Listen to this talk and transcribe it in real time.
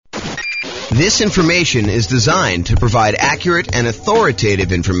This information is designed to provide accurate and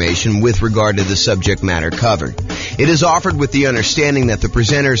authoritative information with regard to the subject matter covered. It is offered with the understanding that the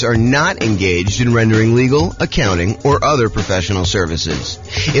presenters are not engaged in rendering legal, accounting, or other professional services.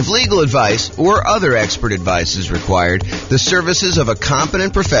 If legal advice or other expert advice is required, the services of a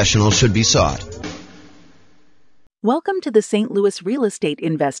competent professional should be sought. Welcome to the St. Louis Real Estate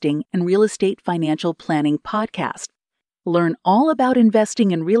Investing and Real Estate Financial Planning Podcast. Learn all about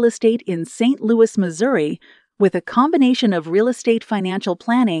investing in real estate in St. Louis, Missouri, with a combination of real estate financial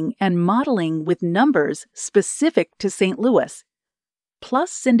planning and modeling with numbers specific to St. Louis,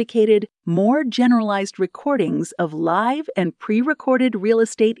 plus syndicated, more generalized recordings of live and pre-recorded real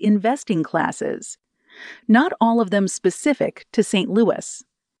estate investing classes, not all of them specific to St. Louis.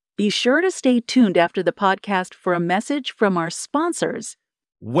 Be sure to stay tuned after the podcast for a message from our sponsors.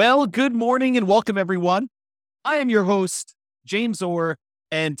 Well, good morning and welcome, everyone. I am your host, James Orr,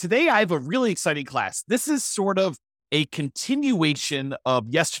 and today I have a really exciting class. This is sort of a continuation of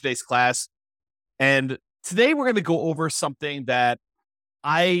yesterday's class, and today we're going to go over something that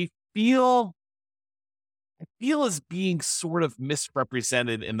I feel is being sort of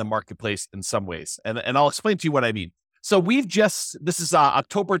misrepresented in the marketplace in some ways, and I'll explain to you what I mean. So this is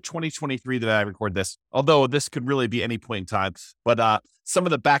October 2023 that I record this, although this could really be any point in time, but some of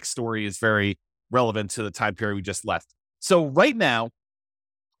the backstory is very relevant to the time period we just left. So right now,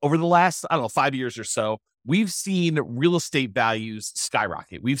 over the last, 5 years or so, we've seen real estate values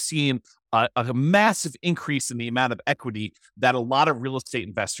skyrocket. We've seen a massive increase in the amount of equity that a lot of real estate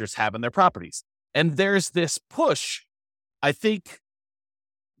investors have in their properties. And there's this push, I think,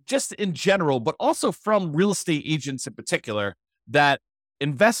 just in general, but also from real estate agents in particular, that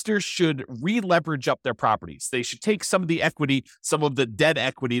investors should re-leverage up their properties. They should take some of the equity, some of the dead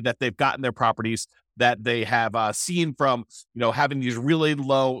equity that they've got in their properties that they have seen from, having these really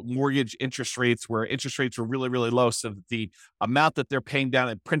low mortgage interest rates, where interest rates were really, really low. So that the amount that they're paying down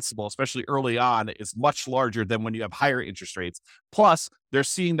in principal, especially early on, is much larger than when you have higher interest rates. Plus, they're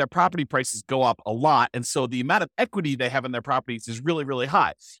seeing their property prices go up a lot. And so the amount of equity they have in their properties is really, really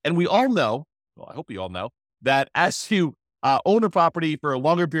high. And we all know, well, I hope you all know, that as you own a property for a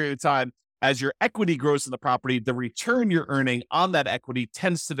longer period of time, as your equity grows in the property, the return you're earning on that equity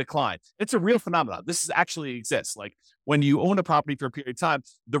tends to decline. It's a real phenomenon. This actually exists. Like when you own a property for a period of time,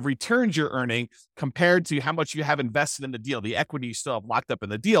 the returns you're earning compared to how much you have invested in the deal, the equity you still have locked up in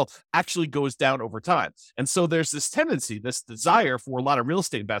the deal, actually goes down over time. And so there's this tendency, this desire for a lot of real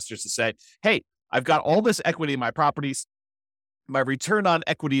estate investors to say, hey, I've got all this equity in my properties. My return on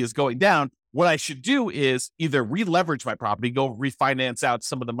equity is going down. What I should do is either re-leverage my property, go refinance out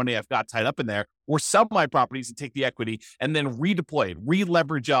some of the money I've got tied up in there, or sell my properties and take the equity and then redeploy it,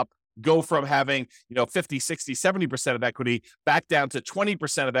 re-leverage up, go from having, 50, 60, 70% of equity back down to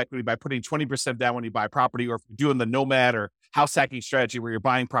 20% of equity by putting 20% down when you buy property, or if you're doing the nomad or house hacking strategy where you're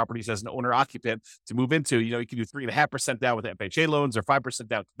buying properties as an owner occupant to move into, you can do 3.5% down with FHA loans, or 5%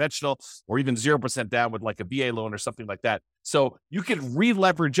 down conventional, or even 0% down with like a VA loan or something like that. So you can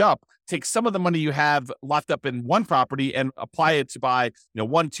re-leverage up, take some of the money you have locked up in one property and apply it to buy,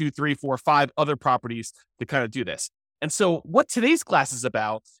 1, 2, 3, 4, 5 other properties to kind of do this. And so what today's class is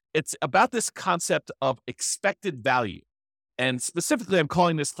about, it's about this concept of expected value. And specifically, I'm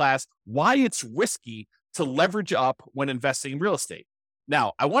calling this class why it's risky to leverage up when investing in real estate.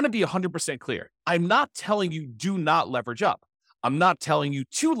 Now, I want to be 100% clear. I'm not telling you do not leverage up. I'm not telling you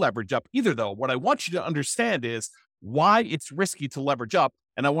to leverage up either, though. What I want you to understand is why it's risky to leverage up.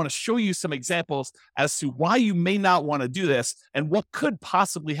 And I want to show you some examples as to why you may not want to do this and what could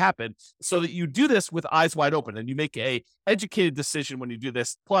possibly happen, so that you do this with eyes wide open and you make a educated decision when you do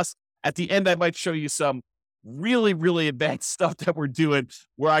this. Plus, at the end, I might show you some really, really advanced stuff that we're doing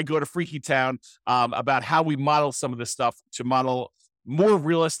where I go to Freaky Town about how we model some of this stuff to model more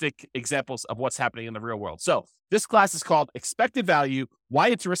realistic examples of what's happening in the real world. So this class is called Expected Value, Why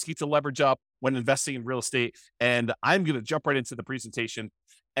It's Risky to Leverage Up when Investing in Real Estate. And I'm going to jump right into the presentation.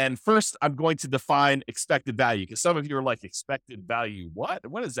 And first, I'm going to define expected value, because some of you are like, expected value, what?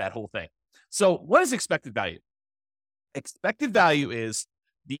 What is that whole thing? So what is expected value? Expected value is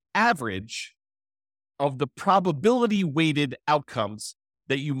the average of the probability weighted outcomes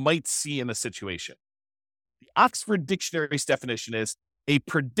that you might see in a situation. The Oxford Dictionary's definition is a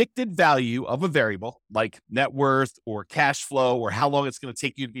predicted value of a variable like net worth or cash flow, or how long it's going to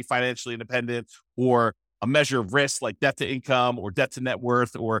take you to be financially independent, or a measure of risk like debt to income or debt to net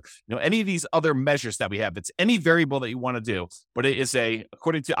worth, or any of these other measures that we have. It's any variable that you want to do, but it is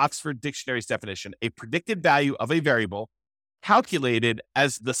according to Oxford Dictionary's definition, a predicted value of a variable calculated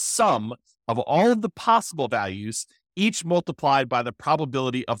as the sum of all of the possible values each multiplied by the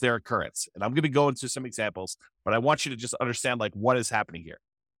probability of their occurrence. And I'm going to go into some examples, but I want you to just understand like what is happening here.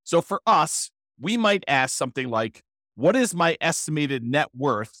 So for us, we might ask something like, what is my estimated net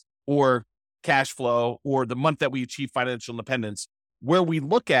worth or cash flow or the month that we achieve financial independence, where we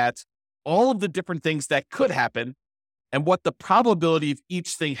look at all of the different things that could happen and what the probability of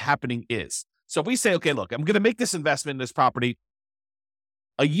each thing happening is. So if we say, okay, look, I'm going to make this investment in this property.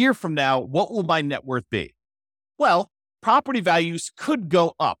 A year from now, what will my net worth be? Well, property values could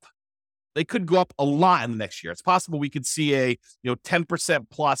go up. They could go up a lot in the next year. It's possible we could see a 10%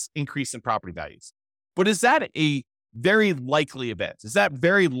 plus increase in property values. But is that a very likely event? Is that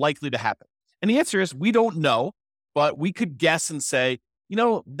very likely to happen? And the answer is we don't know, but we could guess and say,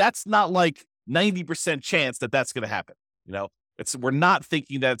 that's not like 90% chance that that's going to happen. We're not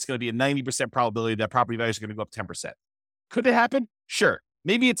thinking that it's going to be a 90% probability that property values are going to go up 10%. Could it happen? Sure.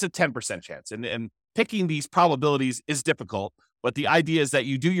 Maybe it's a 10% chance. And picking these probabilities is difficult, but the idea is that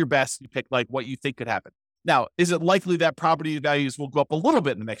you do your best. You pick like what you think could happen. Now, is it likely that property values will go up a little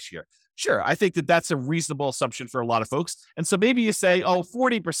bit in the next year? Sure. I think that that's a reasonable assumption for a lot of folks. And so maybe you say,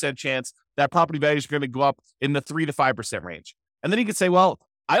 40% chance that property values are going to go up in the 3 to 5% range. And then you could say, well,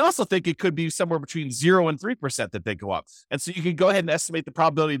 I also think it could be somewhere between 0 and 3% that they go up. And so you can go ahead and estimate the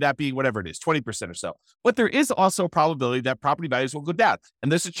probability of that being whatever it is, 20% or so. But there is also a probability that property values will go down. And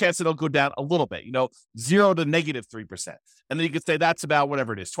there's a chance that it'll go down a little bit, 0 to negative 3%. And then you could say that's about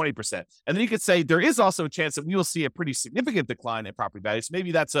whatever it is, 20%. And then you could say there is also a chance that we will see a pretty significant decline in property values.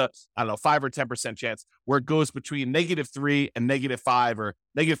 Maybe that's a, 5 or 10% chance where it goes between -3 and -5 or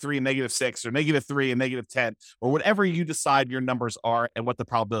 -3 and -6 or -3 and -10 or whatever you decide your numbers are and what the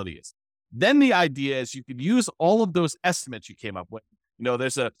probability is. Then the idea is you could use all of those estimates you came up with.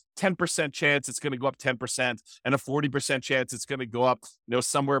 There's a 10% chance it's going to go up 10% and a 40% chance it's going to go up,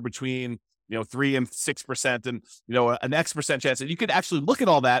 somewhere between 3 and 6% and, an X percent chance. And you could actually look at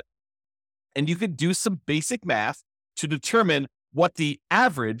all that and you could do some basic math to determine what the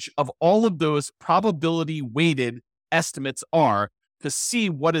average of all of those probability weighted estimates are to see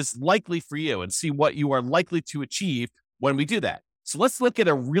what is likely for you and see what you are likely to achieve when we do that. So let's look at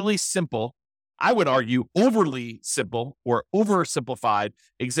a really simple, I would argue overly simple or oversimplified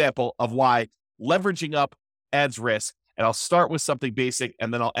example of why leveraging up adds risk. And I'll start with something basic,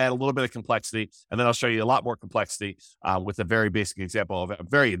 and then I'll add a little bit of complexity, and then I'll show you a lot more complexity with a very basic example of a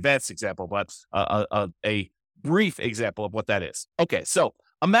very advanced example, but a brief example of what that is. Okay, so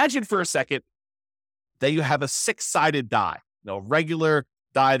imagine for a second that you have a 6-sided die, regular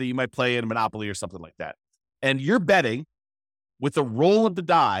die that you might play in Monopoly or something like that. And you're betting with the roll of the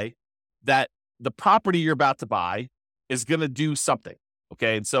die that the property you're about to buy is going to do something.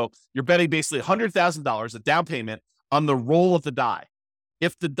 Okay, and so you're betting basically $100,000, a down payment, on the roll of the die.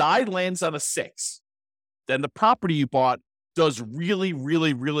 If the die lands on a 6, then the property you bought does really,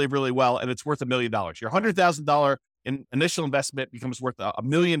 really, really, really well, and it's worth $1 million. Your $100,000 initial investment becomes worth $1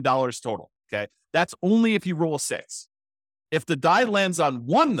 million total. Okay, that's only if you roll a 6. If the die lands on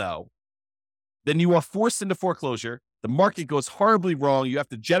 1, though, then you are forced into foreclosure. The market goes horribly wrong. You have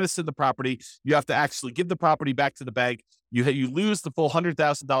to jettison the property. You have to actually give the property back to the bank. You lose the full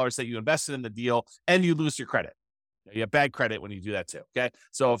 $100,000 that you invested in the deal, and you lose your credit. You have bad credit when you do that too, okay?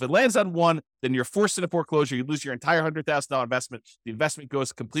 So if it lands on 1, then you're forced into foreclosure. You lose your entire $100,000 investment. The investment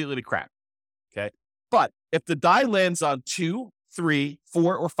goes completely to crap, okay? But if the die lands on 2, 3,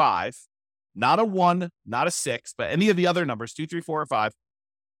 4, or 5, not a 1, not a 6, but any of the other numbers, 2, 3, 4, or 5,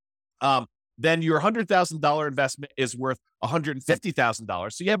 then your $100,000 investment is worth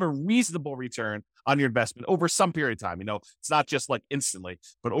 $150,000. So you have a reasonable return on your investment over some period of time. It's not just like instantly,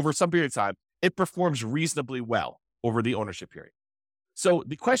 but over some period of time, it performs reasonably well over the ownership period. So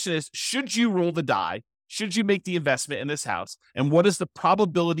the question is, should you roll the die? Should you make the investment in this house? And what is the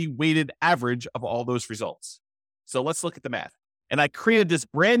probability weighted average of all those results? So let's look at the math. And I created this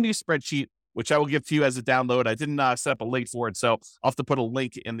brand new spreadsheet, which I will give to you as a download. I didn't set up a link for it, so I'll have to put a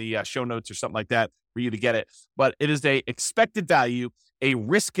link in the show notes or something like that for you to get it. But it is a expected value, a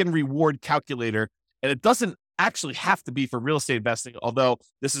risk and reward calculator, and it doesn't actually have to be for real estate investing, although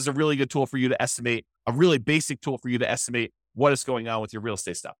this is a really good tool for you to estimate, a really basic tool for you to estimate what is going on with your real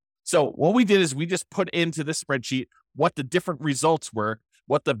estate stuff. So what we did is we just put into this spreadsheet what the different results were,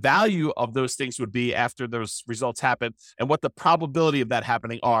 what the value of those things would be after those results happen, and what the probability of that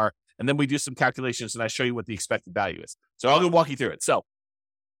happening are. And then we do some calculations and I show you what the expected value is. So I'll go walk you through it. So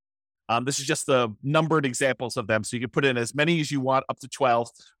this is just the numbered examples of them. So you can put in as many as you want, up to 12.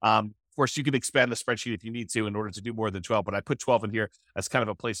 Of course, you can expand the spreadsheet if you need to in order to do more than 12, but I put 12 in here as kind of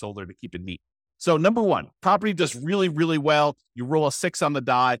a placeholder to keep it neat. So number 1, property does really, really well. You roll a 6 on the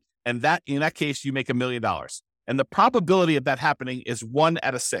die, and that in that case, you make $1 million. And the probability of that happening is 1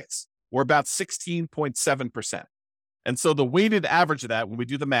 out of 6, or about 16.7%. And so the weighted average of that, when we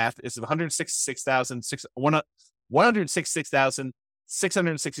do the math, is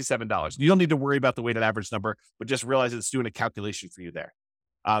 $166,667. You don't need to worry about the weighted average number, but just realize it's doing a calculation for you there.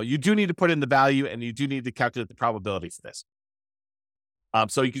 You do need to put in the value, and you do need to calculate the probability for this.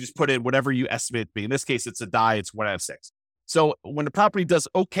 So you can just put in whatever you estimate it to be. In this case, it's a die. It's 1 out of 6. So when the property does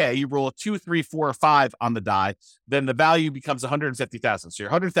okay, you roll a 2, 3, 4, or 5 on the die, then the value becomes $150,000. So your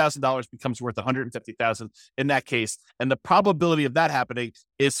 $100,000 becomes worth $150,000 in that case. And the probability of that happening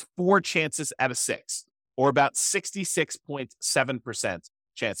is 4 chances out of 6, or about 66.7%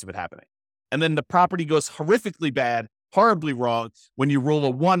 chance of it happening. And then the property goes horrifically bad, horribly wrong, when you roll a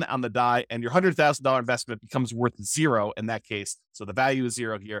 1 on the die, and your $100,000 investment becomes worth 0 in that case. So the value is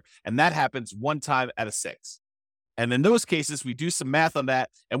 0 here. And that happens 1 time out of 6. And in those cases, we do some math on that,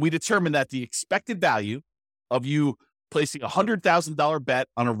 and we determine that the expected value of you placing a $100,000 bet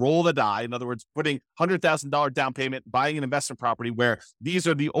on a roll of the die, in other words, putting $100,000 down payment, buying an investment property where these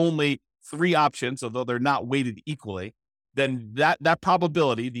are the only 3 options, although they're not weighted equally, then that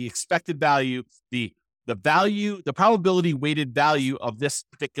probability, the expected value, the probability weighted value of this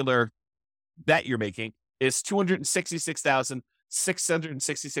particular bet you're making is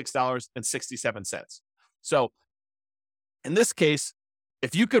 $266,666.67. So in this case,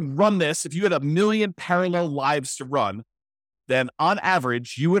 if you could run this, if you had 1 million parallel lives to run, then on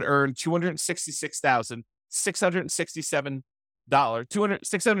average, you would earn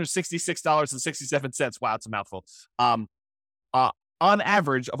 $666.67. Wow, it's a mouthful. On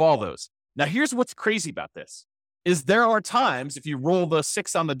average of all those. Now, here's what's crazy about this is there are times if you roll the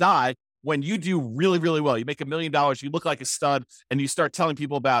 6 on the die when you do really, really well, you make $1 million, you look like a stud, and you start telling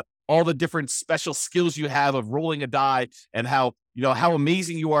people about all the different special skills you have of rolling a die and how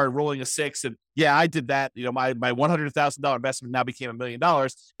amazing you are at rolling a 6. And yeah, I did that. My $100,000 investment now became $1 million,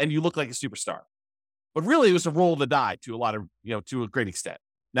 and you look like a superstar. But really, it was a roll of the die to a great extent.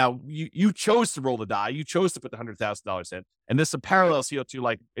 Now, you chose to roll the die. You chose to put the $100,000 in. And this is a parallel to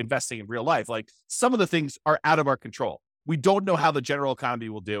like investing in real life. Like some of the things are out of our control. We don't know how the general economy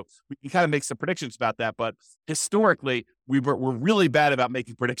will do. We can kind of make some predictions about that. But historically, we're really bad about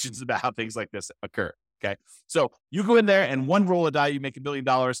making predictions about how things like this occur. Okay. So you go in there and one roll of die, you make $1 million.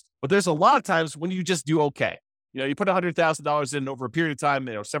 But there's a lot of times when you just do okay. You put $100,000 in over a period of time,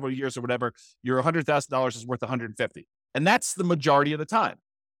 several years or whatever, your $100,000 is worth $150,000. And that's the majority of the time.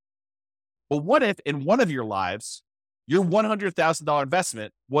 But what if in one of your lives, your $100,000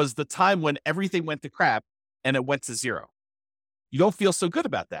 investment was the time when everything went to crap and it went to 0? You don't feel so good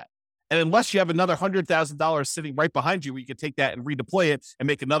about that. And unless you have another $100,000 sitting right behind you where you can take that and redeploy it and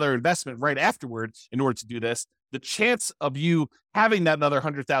make another investment right afterward in order to do this, the chance of you having that another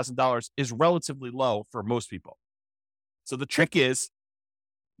 $100,000 is relatively low for most people. So the trick is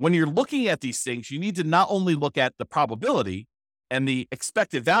when you're looking at these things, you need to not only look at the probability and the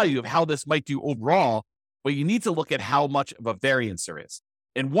expected value of how this might do overall, but you need to look at how much of a variance there is.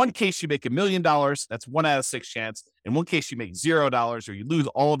 In one case, you make $1 million. That's 1 out of 6 chance. In one case, you make $0 or you lose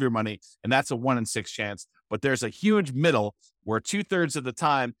all of your money, and that's a 1 in 6 chance. But there's a huge middle where 2/3 of the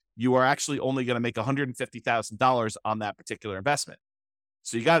time, you are actually only going to make $150,000 on that particular investment.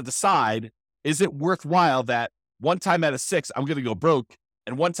 So you got to decide, is it worthwhile that 1 time out of 6, I'm going to go broke,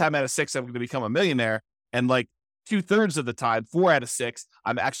 and 1 time out of 6, I'm going to become a millionaire, and like 2/3 of the time, 4 out of 6,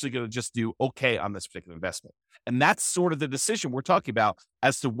 I'm actually going to just do okay on this particular investment. And that's sort of the decision we're talking about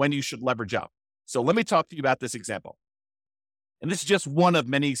as to when you should leverage up. So let me talk to you about this example. And this is just one of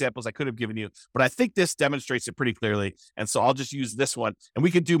many examples I could have given you, but I think this demonstrates it pretty clearly. And so I'll just use this one, and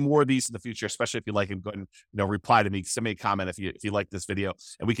we could do more of these in the future, especially if you like them. Go ahead and reply to me, send me a comment if you like this video,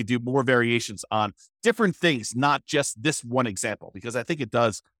 and we could do more variations on different things, not just this one example, because I think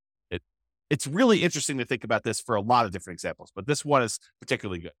it's really interesting to think about this for a lot of different examples, but this one is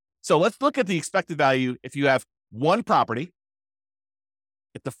particularly good. So let's look at the expected value. If you have one property,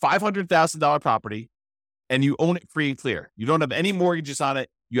 it's a $500,000 property, and you own it free and clear. You don't have any mortgages on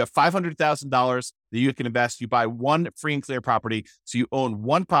it. You have $500,000 that you can invest. You buy one free and clear property. So you own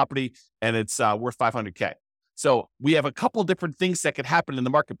one property, and it's worth $500K. So we have a couple different things that could happen in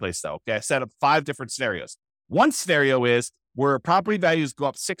the marketplace, though. Okay, I set up 5 different scenarios. One scenario is where property values go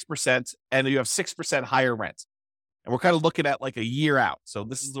up 6% and you have 6% higher rent. And we're kind of looking at like a year out. So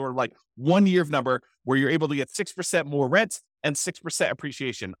this is sort of like 1 year of number where you're able to get 6% more rent and 6%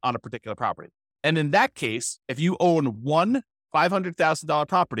 appreciation on a particular property. And in that case, if you own one $500,000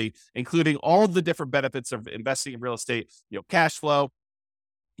 property, including all of the different benefits of investing in real estate, cash flow,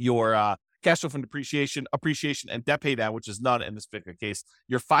 your cash flow from depreciation, appreciation, and debt pay down, which is none in this particular case,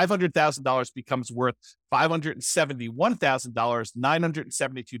 your $500,000 becomes worth $571,000,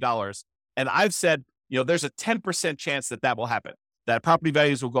 $972. And I've said, there's a 10% chance that will happen, that property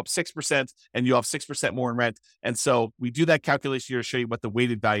values will go up 6% and you'll have 6% more in rent. And so we do that calculation here to show you what the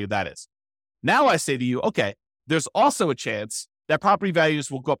weighted value of that is. Now I say to you, okay, there's also a chance that property values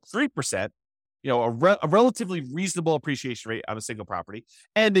will go up 3%, a relatively reasonable appreciation rate on a single property,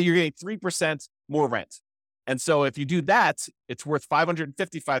 and that you're getting 3% more rent. And so if you do that, it's worth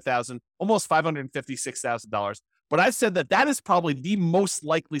 $555,000, almost $556,000. But I've said that is probably the most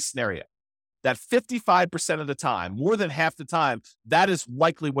likely scenario, that 55% of the time, more than half the time, that is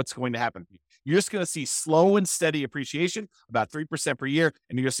likely what's going to happen. You're just going to see slow and steady appreciation, about 3% per year,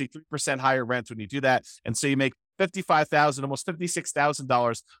 and you're going to see 3% higher rents when you do that. And so you make $55,000, almost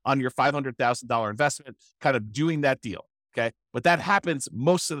 $56,000 on your $500,000 investment, kind of doing that deal. Okay. But that happens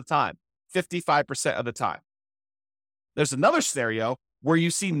most of the time, 55% of the time. There's another scenario where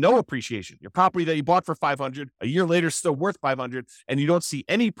you see no appreciation. Your property that you bought for $500, a year later is still worth $500, and you don't see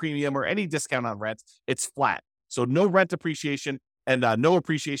any premium or any discount on rent. It's flat. So no rent appreciation and no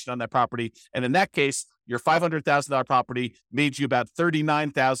appreciation on that property. And in that case, your $500,000 property made you about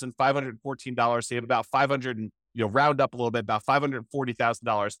 $39,514. So you have about round up a little bit, about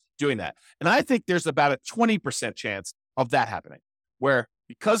 $540,000 doing that. And I think there's about a 20% chance of that happening, where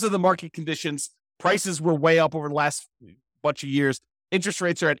because of the market conditions, prices were way up over the last bunch of years. Interest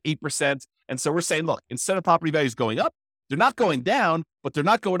rates are at 8%. And so we're saying, look, instead of property values going up, they're not going down, but they're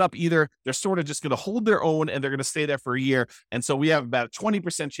not going up either. They're sort of just going to hold their own, and they're going to stay there for a year. And so we have about a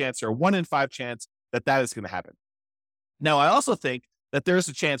 20% chance, or a 1 in 5 chance that is going to happen. Now, I also think that there's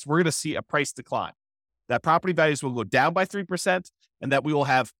a chance we're going to see a price decline, that property values will go down by 3%, and that we will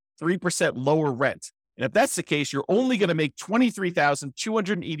have 3% lower rent. And if that's the case, you're only going to make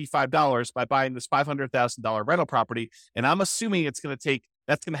 $23,285 by buying this $500,000 rental property. And I'm assuming that's going to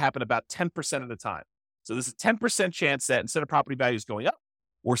happen about 10% of the time. So there's a 10% chance that instead of property values going up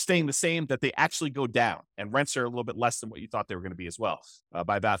or staying the same, that they actually go down, and rents are a little bit less than what you thought they were going to be as well,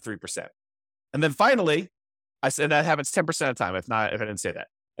 by about 3%. And then finally, I said that happens 10% of the time, if I didn't say that.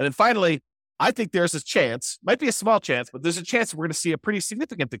 And then finally, I think there's a chance, might be a small chance, but there's a chance we're going to see a pretty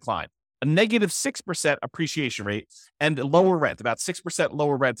significant decline, a negative 6% appreciation rate and lower rent, about 6%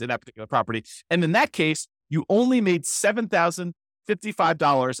 lower rent in that particular property. And in that case, you only made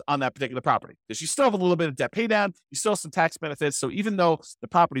 $7,055 on that particular property, because you still have a little bit of debt pay down, you still have some tax benefits. So even though the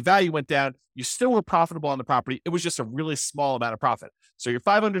property value went down, you still were profitable on the property. It was just a really small amount of profit. So your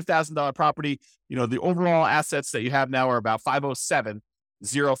 $500,000 property, the overall assets that you have now are about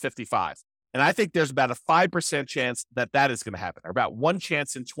 $507,055. And I think there's about a 5% chance that is going to happen, or about 1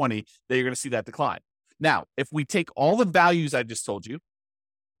 chance in 20 that you're going to see that decline. Now, if we take all the values I just told you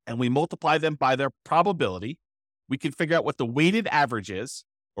and we multiply them by their probability, we can figure out what the weighted average is,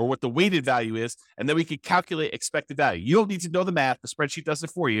 or what the weighted value is, and then we can calculate expected value. You don't need to know the math. The spreadsheet does it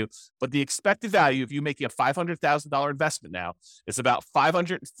for you. But the expected value, if you're making a $500,000 investment now, is about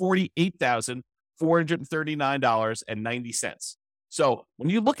 $548,439.90. So when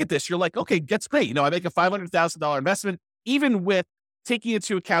you look at this, you're like, okay, that's great. I make a $500,000 investment, even with taking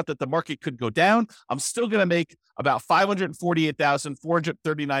into account that the market could go down, I'm still going to make about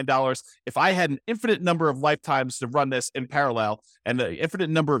 $548,439 if I had an infinite number of lifetimes to run this in parallel, and an infinite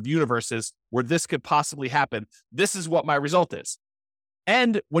number of universes where this could possibly happen. This is what my result is.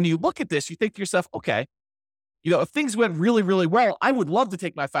 And when you look at this, you think to yourself, okay, if things went really, really well, I would love to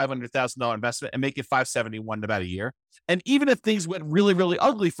take my $500,000 investment and make it $571 in about a year. And even if things went really, really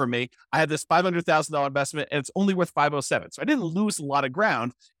ugly for me, I had this $500,000 investment and it's only worth $507. So I didn't lose a lot of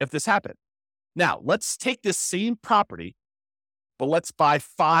ground if this happened. Now, let's take this same property, but let's buy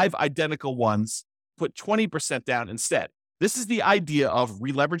 5 identical ones, put 20% down instead. This is the idea of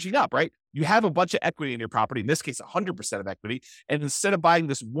releveraging up, right? You have a bunch of equity in your property, in this case, 100% of equity. And instead of buying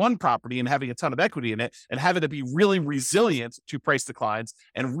this one property and having a ton of equity in it and having to be really resilient to price declines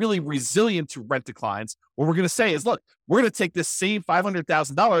and really resilient to rent declines, what we're going to say is, look, we're going to take this same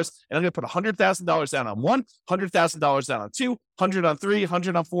 $500,000 and I'm going to put $100,000 down on 1, $100,000 down on 2, 100 on 3,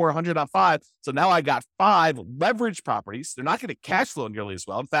 100 on 4, 100 on 5. So now I got 5 leverage properties. They're not going to cash flow nearly as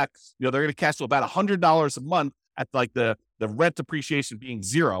well. In fact, they're going to cash flow about $100 a month at like the rent appreciation being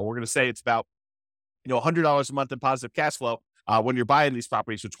 0. We're going to say it's about, $100 a month in positive cash flow when you're buying these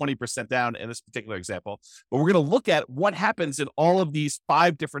properties, so 20% down in this particular example. But we're going to look at what happens in all of these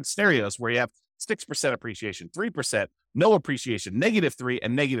 5 different scenarios where you have 6% appreciation, 3%, no appreciation, -3,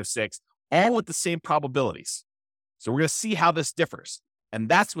 and -6, all with the same probabilities. So we're going to see how this differs. And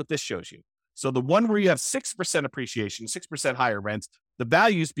that's what this shows you. So the one where you have 6% appreciation, 6% higher rent, the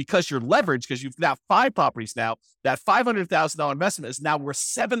values, because you're leveraged, because you've got 5 properties now, that $500,000 investment is now worth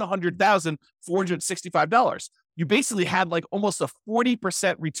 $700,465. You basically had like almost a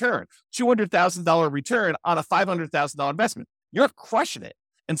 40% return, $200,000 return on a $500,000 investment. You're crushing it.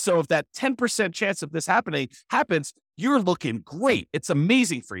 And so if that 10% chance of this happens, you're looking great. It's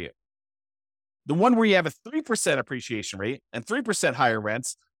amazing for you. The one where you have a 3% appreciation rate and 3% higher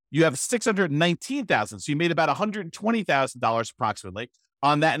rents, you have $619,000. So you made about $120,000 approximately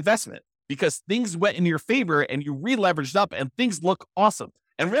on that investment because things went in your favor and you re-leveraged up and things look awesome.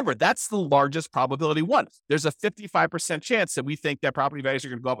 And remember, that's the largest probability one. There's a 55% chance that we think that property values are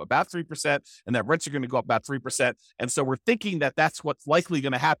going to go up about 3% and that rents are going to go up about 3%. And so we're thinking that that's what's likely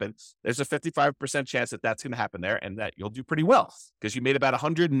going to happen. There's a 55% chance that that's going to happen there and that you'll do pretty well because you made about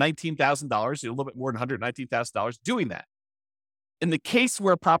 $119,000, a little bit more than $119,000 doing that. In the case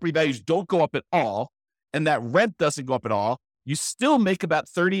where property values don't go up at all and that rent doesn't go up at all, you still make about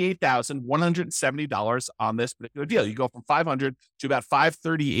 $38,170 on this particular deal. You go from $500 to about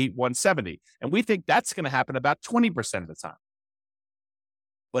 $538,170. And we think that's going to happen about 20% of the time.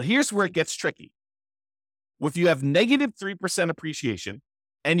 But here's where it gets tricky. If you have negative 3% appreciation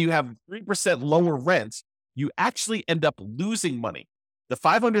and you have 3% lower rent, you actually end up losing money. The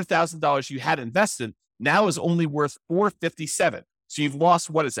 $500,000 you had invested now is only worth $457,000. So you've lost,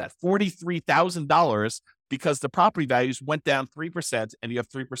 what is that? $43,000 because the property values went down 3% and you have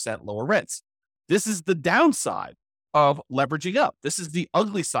 3% lower rents. This is the downside of leveraging up. This is the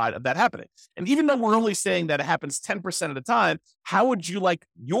ugly side of that happening. And even though we're only saying that it happens 10% of the time, how would you like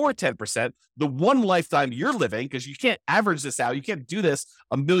your 10%, the one lifetime you're living, because you can't average this out. You can't do this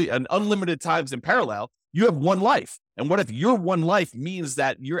an unlimited times in parallel. You have one life. And what if your one life means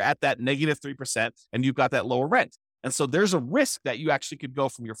that you're at that negative 3% and you've got that lower rent? And so there's a risk that you actually could go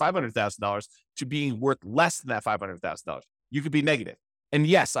from your $500,000 to being worth less than that $500,000. You could be negative. And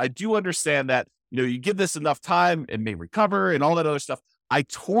yes, I do understand that, you give this enough time, it may recover and all that other stuff. I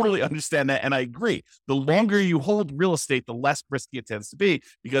totally understand that. And I agree. The longer you hold real estate, the less risky it tends to be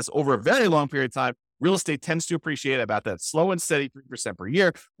because over a very long period of time, real estate tends to appreciate about that slow and steady 3% per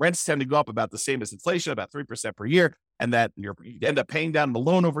year. Rents tend to go up about the same as inflation, about 3% per year. And that you end up paying down the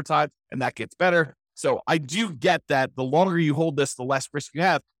loan over time and that gets better. So I do get that the longer you hold this, the less risk you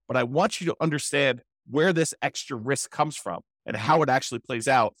have, but I want you to understand where this extra risk comes from and how it actually plays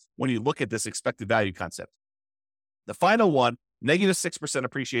out when you look at this expected value concept. The final one, negative 6%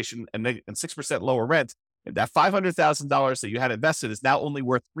 appreciation and 6% lower rent, and that $500,000 that you had invested is now only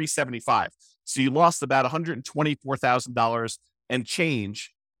worth $375,000. So you lost about $124,000 and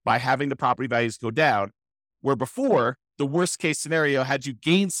change by having the property values go down, where before, the worst case scenario had you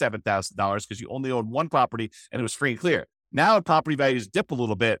gain $7,000 because you only owned one property and it was free and clear. Now property values dip a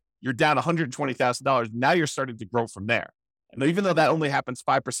little bit, you're down $120,000. Now you're starting to grow from there. And even though that only happens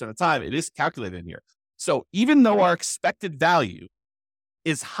 5% of the time, it is calculated in here. So even though our expected value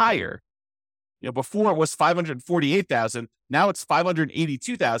is higher, before it was $548,000, now it's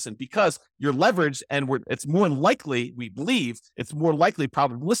 $582,000 because you're leveraged and it's more likely, we believe, it's more likely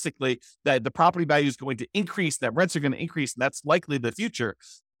probabilistically that the property value is going to increase, that rents are going to increase, and that's likely the future.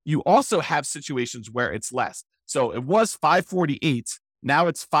 You also have situations where it's less. So it was $548, now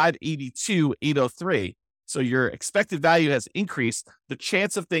it's $582,803. So your expected value has increased. The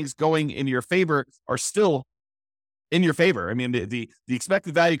chance of things going in your favor are still in your favor. I mean, the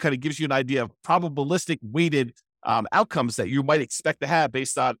expected value kind of gives you an idea of probabilistic weighted outcomes that you might expect to have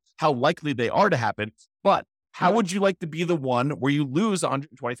based on how likely they are to happen. But how would you like to be the one where you lose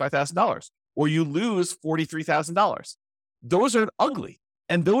 $125,000 or you lose $43,000? Those are ugly.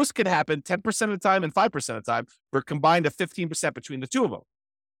 And those could happen 10% of the time and 5% of the time for combined of 15% between the two of them.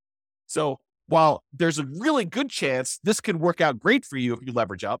 So while there's a really good chance this could work out great for you if you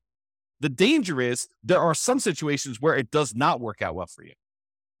leverage up, the danger is there are some situations where it does not work out well for you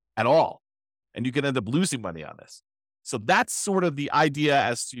at all. And you can end up losing money on this. So that's sort of the idea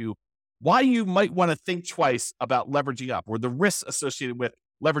as to why you might want to think twice about leveraging up or the risks associated with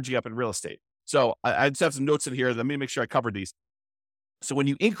leveraging up in real estate. So I just have some notes in here. Let me make sure I covered these. So when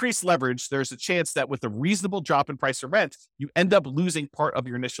you increase leverage, there's a chance that with a reasonable drop in price or rent, you end up losing part of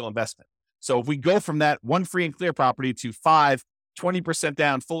your initial investment. So if we go from that one free and clear property to 20%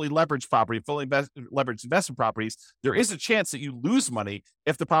 down, fully leveraged property, leveraged investment properties, there is a chance that you lose money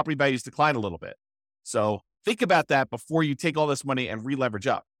if the property values decline a little bit. So think about that before you take all this money and re-leverage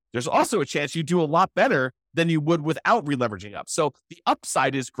up. There's also a chance you do a lot better than you would without re-leveraging up. So the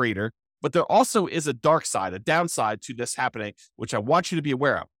upside is greater, but there also is a dark side, a downside to this happening, which I want you to be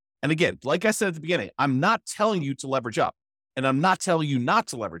aware of. And again, like I said at the beginning, I'm not telling you to leverage up and I'm not telling you not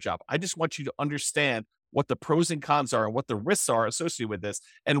to leverage up. I just want you to understand what the pros and cons are and what the risks are associated with this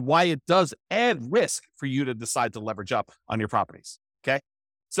and why it does add risk for you to decide to leverage up on your properties. Okay.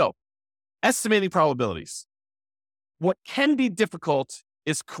 So estimating probabilities. What can be difficult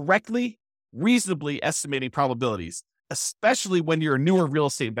is correctly, reasonably estimating probabilities, especially when you're a newer real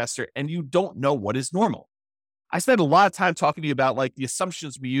estate investor and you don't know what is normal. I spend a lot of time talking to you about like the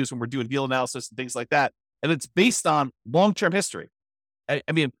assumptions we use when we're doing deal analysis and things like that. And it's based on long-term history. I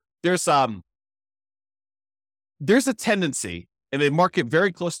mean, there's a tendency in a market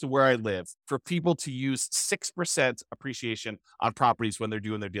very close to where I live for people to use 6% appreciation on properties when they're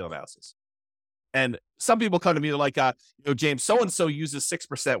doing their deal analysis. And some people come to me like, James, so-and-so uses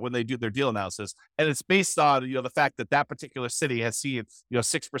 6% when they do their deal analysis. And it's based on, the fact that that particular city has seen,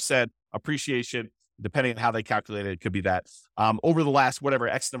 6% appreciation, depending on how they calculate it. It could be that over the last, whatever,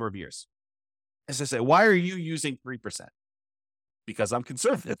 X number of years. As I say, why are you using 3%? Because I'm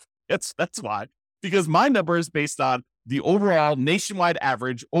conservative. That's why. Because my number is based on the overall nationwide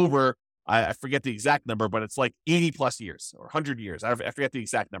average over, I forget the exact number, but it's like 80 plus years or 100 years. I forget the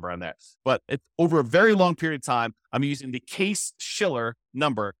exact number on that. But it's over a very long period of time. I'm using the Case-Shiller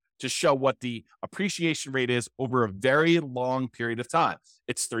number to show what the appreciation rate is over a very long period of time.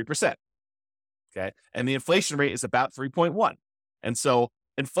 It's 3%. Okay. And the inflation rate is about 3.1. And so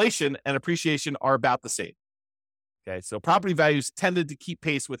inflation and appreciation are about the same. Okay. So property values tended to keep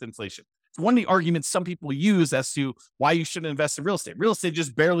pace with inflation. It's one of the arguments some people use as to why you shouldn't invest in real estate. Real estate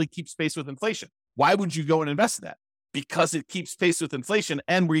just barely keeps pace with inflation. Why would you go and invest in that? Because it keeps pace with inflation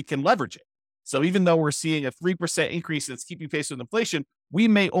and we can leverage it. So even though we're seeing a 3% increase that's keeping pace with inflation, we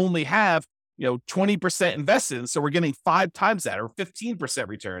may only have 20% invested in. So we're getting 5 times that or 15%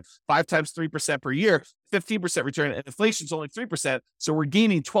 return, 5 times 3% per year, 15% return, and inflation's only 3%. So we're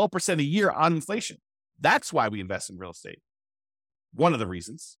gaining 12% a year on inflation. That's why we invest in real estate. One of the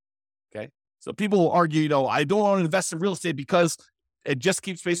reasons. Okay. So people will argue, I don't want to invest in real estate because it just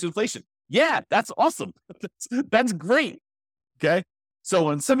keeps pace with inflation. Yeah, that's awesome. That's great. Okay. So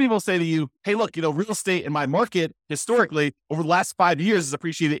when some people say to you, hey, look, real estate in my market historically over the last 5 years has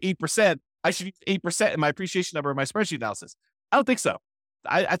appreciated 8%. I should use 8% in my appreciation number in my spreadsheet analysis. I don't think so.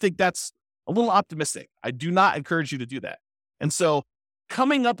 I think that's a little optimistic. I do not encourage you to do that. And so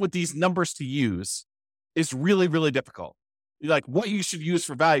coming up with these numbers to use is really, really difficult. Like what you should use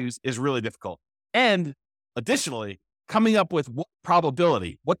for values is really difficult. And additionally, coming up with what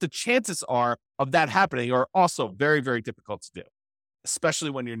probability, what the chances are of that happening are also very, very difficult to do,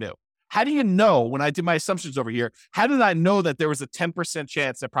 especially when you're new. How do you know, when I did my assumptions over here, how did I know that there was a 10%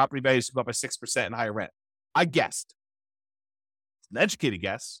 chance that property values would go up by 6% in higher rent? I guessed. It's an educated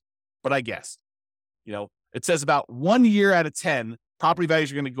guess, but I guessed. It says about 1 year out of 10, property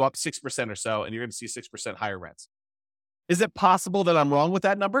values are going to go up 6% or so, and you're going to see 6% higher rents. Is it possible that I'm wrong with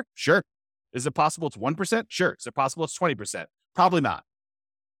that number? Sure. Is it possible it's 1%? Sure. Is it possible it's 20%? Probably not.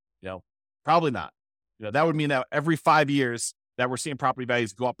 Probably not. That would mean that every 5 years that we're seeing property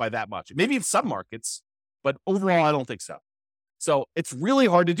values go up by that much. Maybe in some markets, but overall, I don't think so. So it's really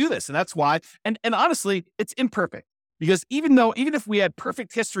hard to do this. And that's why, and honestly, it's imperfect because even if we had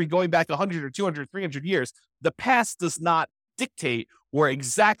perfect history going back 100 or 200, 300 years, the past does not dictate or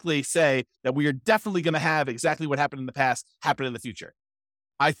exactly say that we are definitely going to have exactly what happened in the past happen in the future.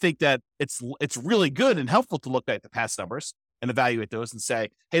 I think that it's really good and helpful to look at the past numbers and evaluate those and say,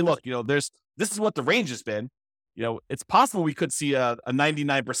 hey, look, this is what the range has been. It's possible we could see a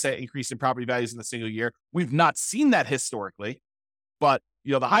 99% increase in property values in a single year. We've not seen that historically, but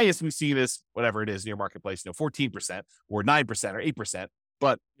the highest we've seen is whatever it is in your marketplace, 14% or 9% or 8%.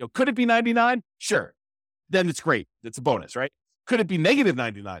 But could it be 99? Sure. Then it's great. It's a bonus, right? Could it be negative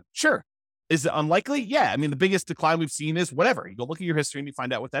 99? Sure. Is it unlikely? Yeah. I mean, the biggest decline we've seen is whatever. You go look at your history and you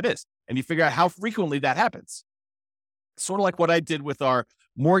find out what that is. And you figure out how frequently that happens. Sort of like what I did with our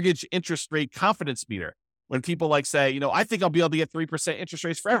mortgage interest rate confidence meter. When people say, I think I'll be able to get 3% interest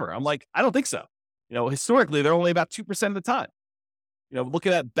rates forever. I'm like, I don't think so. Historically, they're only about 2% of the time.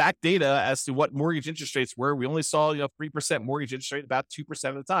 Looking at back data as to what mortgage interest rates were, we only saw 3% mortgage interest rate about 2%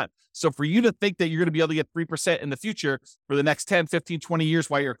 of the time. So for you to think that you're going to be able to get 3% in the future for the next 10, 15, 20 years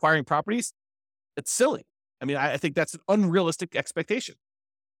while you're acquiring properties, it's silly. I mean, I think that's an unrealistic expectation.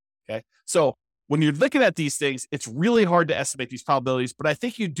 Okay. So when you're looking at these things, it's really hard to estimate these probabilities, but I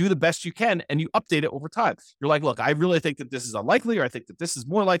think you do the best you can and you update it over time. You're like, look, I really think that this is unlikely, or I think that this is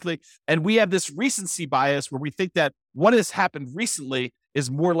more likely. And we have this recency bias where we think that what has happened recently is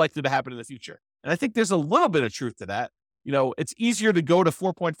more likely to happen in the future. And I think there's a little bit of truth to that. It's easier to go to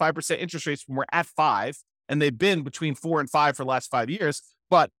 4.5% interest rates when we're at 5, and they've been between 4 and 5 for the last 5 years.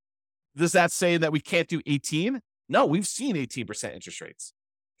 But does that say that we can't do 18? No, we've seen 18% interest rates.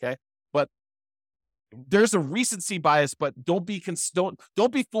 Okay. But there's a recency bias, but don't be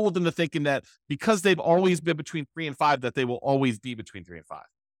fooled into thinking that because they've always been between 3 and 5, that they will always be between 3 and 5.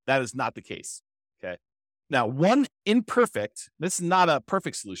 That is not the case. Okay. Now, this is not a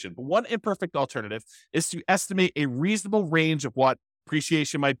perfect solution, but one imperfect alternative is to estimate a reasonable range of what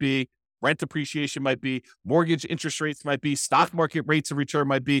appreciation might be, rent appreciation might be, mortgage interest rates might be, stock market rates of return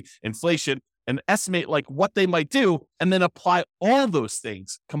might be, inflation, and estimate like what they might do, and then apply all those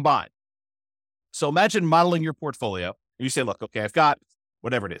things combined. So imagine modeling your portfolio, and you say, look, okay, I've got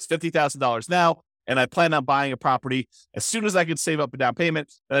whatever it is, $50,000 now, and I plan on buying a property as soon as I can save up a down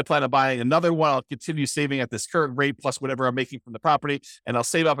payment. And I plan on buying another one. I'll continue saving at this current rate plus whatever I'm making from the property. And I'll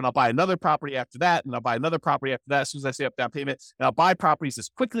save up and I'll buy another property after that. And I'll buy another property after that as soon as I save up down payment. And I'll buy properties as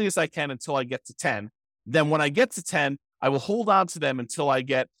quickly as I can until I get to 10. Then when I get to 10, I will hold on to them until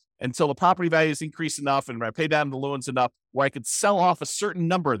the property values increase enough and I pay down the loans enough where I could sell off a certain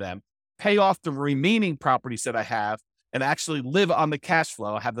number of them, pay off the remaining properties that I have, and actually live on the cash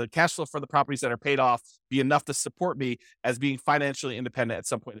flow, have the cash flow for the properties that are paid off be enough to support me as being financially independent at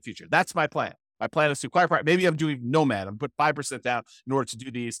some point in the future. That's my plan. My plan is to acquire property. Maybe I'm doing nomad. I'm put 5% down in order to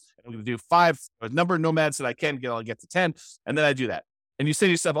do these. I'm going to do a number of nomads that I can get. I'll get to 10, and then I do that. And you say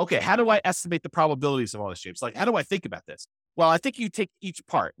to yourself, okay, how do I estimate the probabilities of all this, James? Like, how do I think about this? Well, I think you take each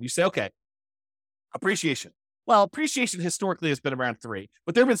part and you say, okay, appreciation. Well, appreciation historically has been around 3,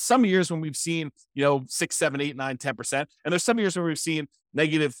 but there have been some years when we've seen, 6, 7, 8, 9, 10%. And there's some years where we've seen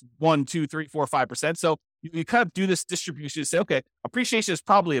negative 1, 2, 3, 4, 5%. So you kind of do this distribution and say, okay, appreciation is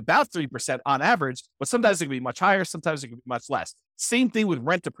probably about 3% on average, but sometimes it can be much higher. Sometimes it can be much less. Same thing with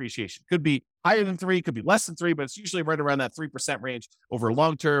rent appreciation. Could be higher than 3, could be less than 3, but it's usually right around that 3% range over a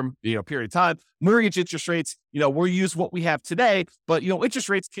long-term, period of time. Mortgage interest rates, we'll use what we have today, but, interest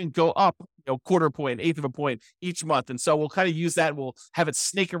rates can go up, quarter point, eighth of a point each month. And so we'll kind of use that and we'll have it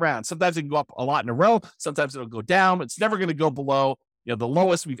snake around. Sometimes it can go up a lot in a row. Sometimes it'll go down. It's never going to go below, the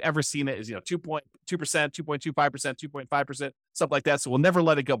lowest we've ever seen it is, 2.2%, 2.25%, 2.5%, something like that. So we'll never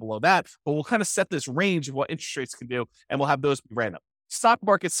let it go below that, but we'll kind of set this range of what interest rates can do, and we'll have those be random. Stock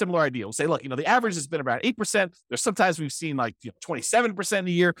market, similar idea. We'll say, look, the average has been around 8%. There's sometimes we've seen 27% a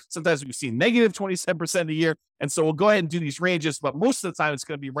year. Sometimes we've seen negative 27% a year. And so we'll go ahead and do these ranges, but most of the time it's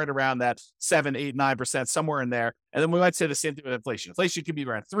going to be right around that 7, 8, 9%, somewhere in there. And then we might say the same thing with inflation. Inflation can be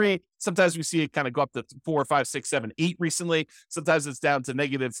around 3. Sometimes we see it kind of go up to 4, 5, 6, 7, 8 recently. Sometimes it's down to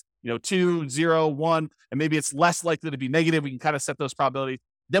negative, 2, 0, 1, and maybe it's less likely to be negative. We can kind of set those probabilities.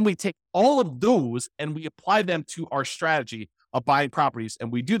 Then we take all of those and we apply them to our strategy of buying properties.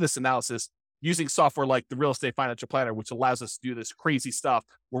 And we do this analysis using software like the Real Estate Financial Planner, which allows us to do this crazy stuff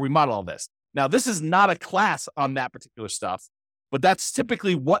where we model all this. Now, this is not a class on that particular stuff, but that's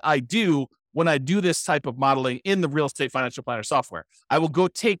typically what I do when I do this type of modeling in the Real Estate Financial Planner software. I will go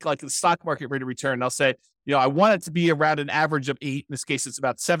take like the stock market rate of return, and I'll say, I want it to be around an average of 8. In this case, it's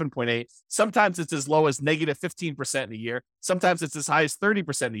about 7.8. Sometimes it's as low as negative 15% in a year. Sometimes it's as high as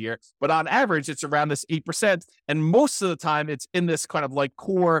 30% a year. But on average, it's around this 8%. And most of the time, it's in this kind of like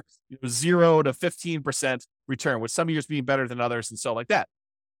core 0 to 15% return, with some years being better than others and so like that.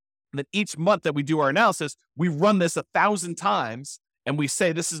 And then each month that we do our analysis, we run this 1,000 times. And we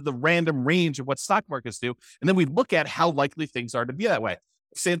say, this is the random range of what stock markets do. And then we look at how likely things are to be that way.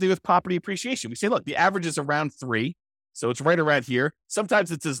 Same thing with property appreciation. We say, look, the average is around 3. So it's right around here. Sometimes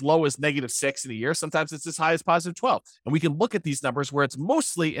it's as low as negative 6 in a year. Sometimes it's as high as positive 12. And we can look at these numbers where it's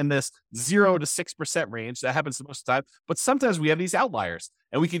mostly in this 0 to 6% range. That happens most of the time. But sometimes we have these outliers.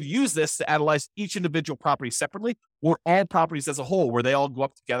 And we can use this to analyze each individual property separately, or all properties as a whole, where they all go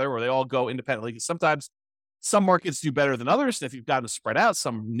up together or they all go independently. Because sometimes some markets do better than others. And if you've got them spread out,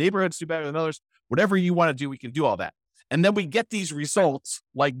 some neighborhoods do better than others. Whatever you want to do, we can do all that. And then we get these results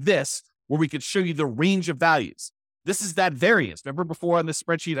like this, where we could show you the range of values. This is that variance. Remember before on this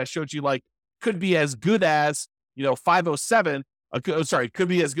spreadsheet, I showed you could be as good as, 507. It could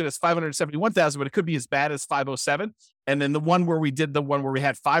be as good as 571,000, but it could be as bad as 507. And then the one where we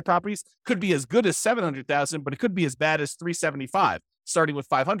had 5 properties could be as good as 700,000, but it could be as bad as 375, starting with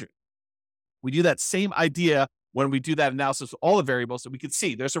 500. We do that same idea when we do that analysis with all the variables, that we could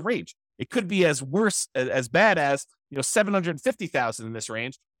see there's a range. It could be as bad as 750,000 in this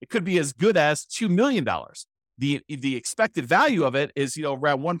range. It could be as good as $2 million. The expected value of it is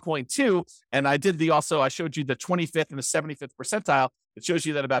around 1.2. And I showed you the 25th and the 75th percentile. It shows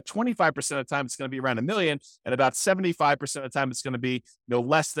you that about 25% of the time it's going to be around $1 million, and about 75% of the time it's going to be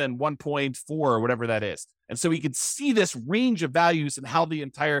less than 1.4 or whatever that is. And so we can see this range of values and how the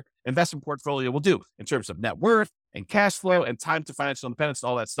entire investment portfolio will do in terms of net worth and cash flow and time to financial independence and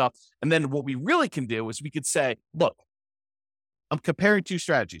all that stuff. And then what we really can do is we could say, look, I'm comparing two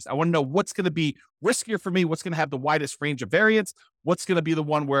strategies. I want to know what's going to be riskier for me, what's going to have the widest range of variance, what's going to be the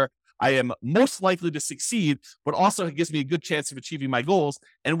one where I am most likely to succeed, but also it gives me a good chance of achieving my goals.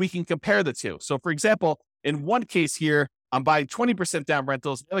 And we can compare the two. So for example, in one case here, I'm buying 20% down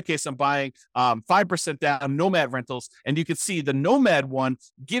rentals. In the other case, I'm buying 5% down Nomad rentals. And you can see the Nomad one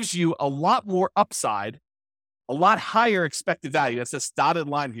gives you a lot more upside, a lot higher expected value. That's this dotted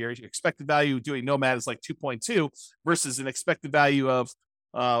line here. Your expected value doing Nomad is like 2.2 versus an expected value of,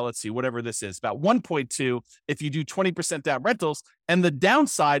 let's see, whatever this is, about 1.2 if you do 20% down rentals. And the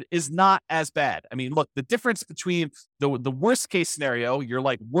downside is not as bad. I mean, look, the difference between the worst case scenario, your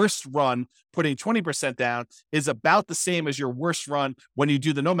like worst run putting 20% down is about the same as your worst run when you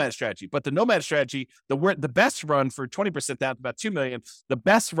do the Nomad strategy. But the Nomad strategy, the best run for 20% down is about 2 million. The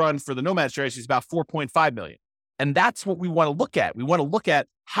best run for the Nomad strategy is about 4.5 million. And that's what we want to look at. We want to look at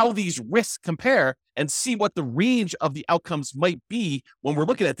how these risks compare and see what the range of the outcomes might be when we're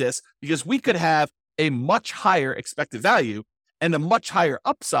looking at this, because we could have a much higher expected value and a much higher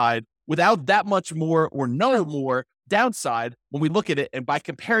upside without that much more or no more downside when we look at it. And by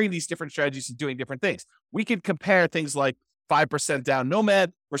comparing these different strategies and doing different things, we can compare things like 5% down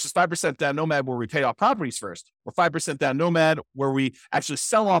Nomad versus 5% down Nomad where we pay off properties first, or 5% down Nomad where we actually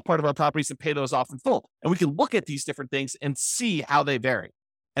sell off part of our properties and pay those off in full. And we can look at these different things and see how they vary.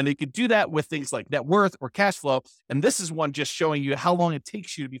 And they could do that with things like net worth or cash flow. And this is one just showing you how long it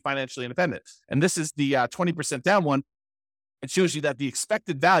takes you to be financially independent. And this is the 20% down one. It shows you that the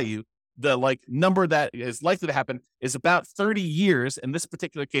expected value, the like number that is likely to happen, is about 30 years in this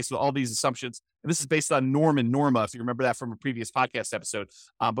particular case with all these assumptions. And this is based on Norm and Norma, if you remember that from a previous podcast episode.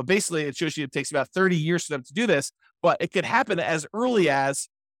 But basically, it shows you it takes about 30 years for them to do this, but it could happen as early as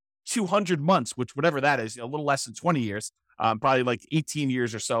 200 months, which whatever that is, a little less than 20 years, probably like 18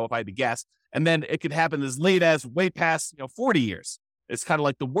 years or so, if I had to guess. And then it could happen as late as way past 40 years. It's kind of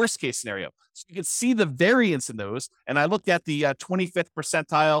like the worst case scenario. So you can see the variance in those. And I looked at the 25th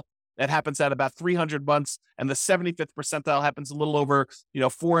percentile. That happens at about 300 months, and the 75th percentile happens a little over,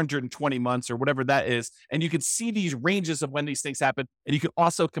 420 months or whatever that is. And you can see these ranges of when these things happen, and you can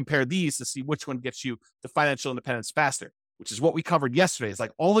also compare these to see which one gets you to financial independence faster, which is what we covered yesterday. It's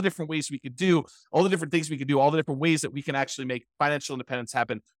like all the different ways we could do, all the different things we could do, all the different ways that we can actually make financial independence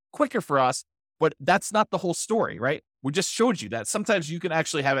happen quicker for us. But that's not the whole story, right? We just showed you that sometimes you can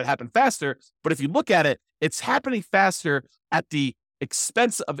actually have it happen faster, but if you look at it, it's happening faster at the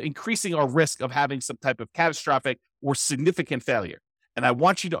expense of increasing our risk of having some type of catastrophic or significant failure. And I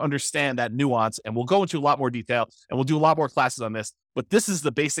want you to understand that nuance, and we'll go into a lot more detail and we'll do a lot more classes on this, but this is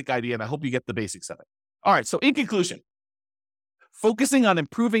the basic idea, and I hope you get the basics of it. All right. So in conclusion, focusing on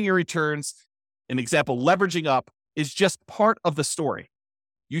improving your returns, an example, leveraging up, is just part of the story.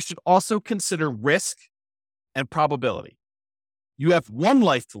 You should also consider risk and probability. You have one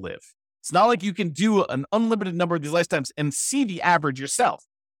life to live. It's not like you can do an unlimited number of these lifetimes and see the average yourself.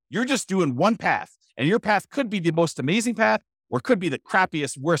 You're just doing one path, and your path could be the most amazing path or could be the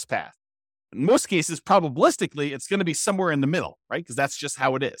crappiest, worst path. In most cases, probabilistically, it's going to be somewhere in the middle, right? Because that's just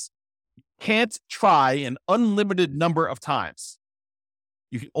how it is. You can't try an unlimited number of times.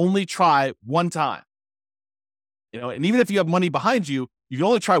 You can only try one time. And even if you have money behind you, you can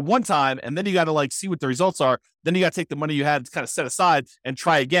only try one time, and then you got to see what the results are. Then you got to take the money you had kind of set aside and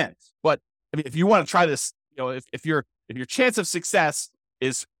try again. But I mean, if you want to try this, if your chance of success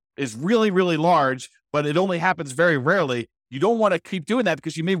is really, really large, but it only happens very rarely, you don't want to keep doing that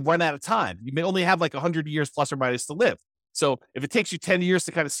because you may run out of time. You may only have 100 years plus or minus to live. So if it takes you 10 years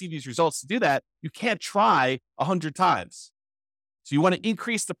to kind of see these results to do that, you can't try 100 times. So you want to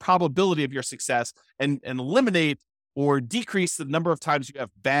increase the probability of your success and eliminate or decrease the number of times you have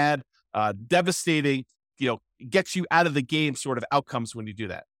bad, devastating, gets you out of the game sort of outcomes when you do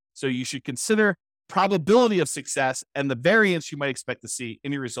that. So you should consider probability of success and the variance you might expect to see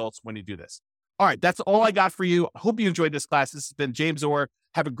in your results when you do this. All right, that's all I got for you. I hope you enjoyed this class. This has been James Orr.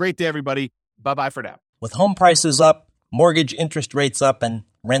 Have a great day, everybody. Bye-bye for now. With home prices up, mortgage interest rates up, and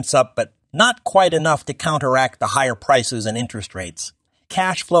rents up, but not quite enough to counteract the higher prices and interest rates,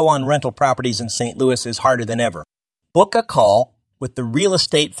 cash flow on rental properties in St. Louis is harder than ever. Book a call with the Real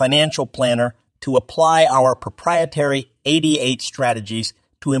Estate Financial Planner to apply our proprietary 88 strategies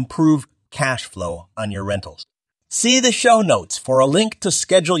to improve cash flow on your rentals. See the show notes for a link to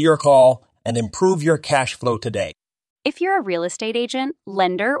schedule your call and improve your cash flow today. If you're a real estate agent,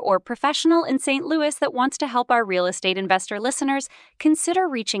 lender, or professional in St. Louis that wants to help our real estate investor listeners, consider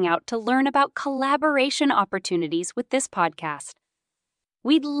reaching out to learn about collaboration opportunities with this podcast.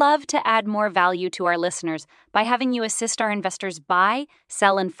 We'd love to add more value to our listeners by having you assist our investors buy,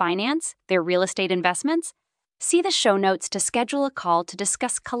 sell, and finance their real estate investments, See the show notes to schedule a call to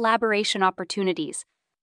discuss collaboration opportunities.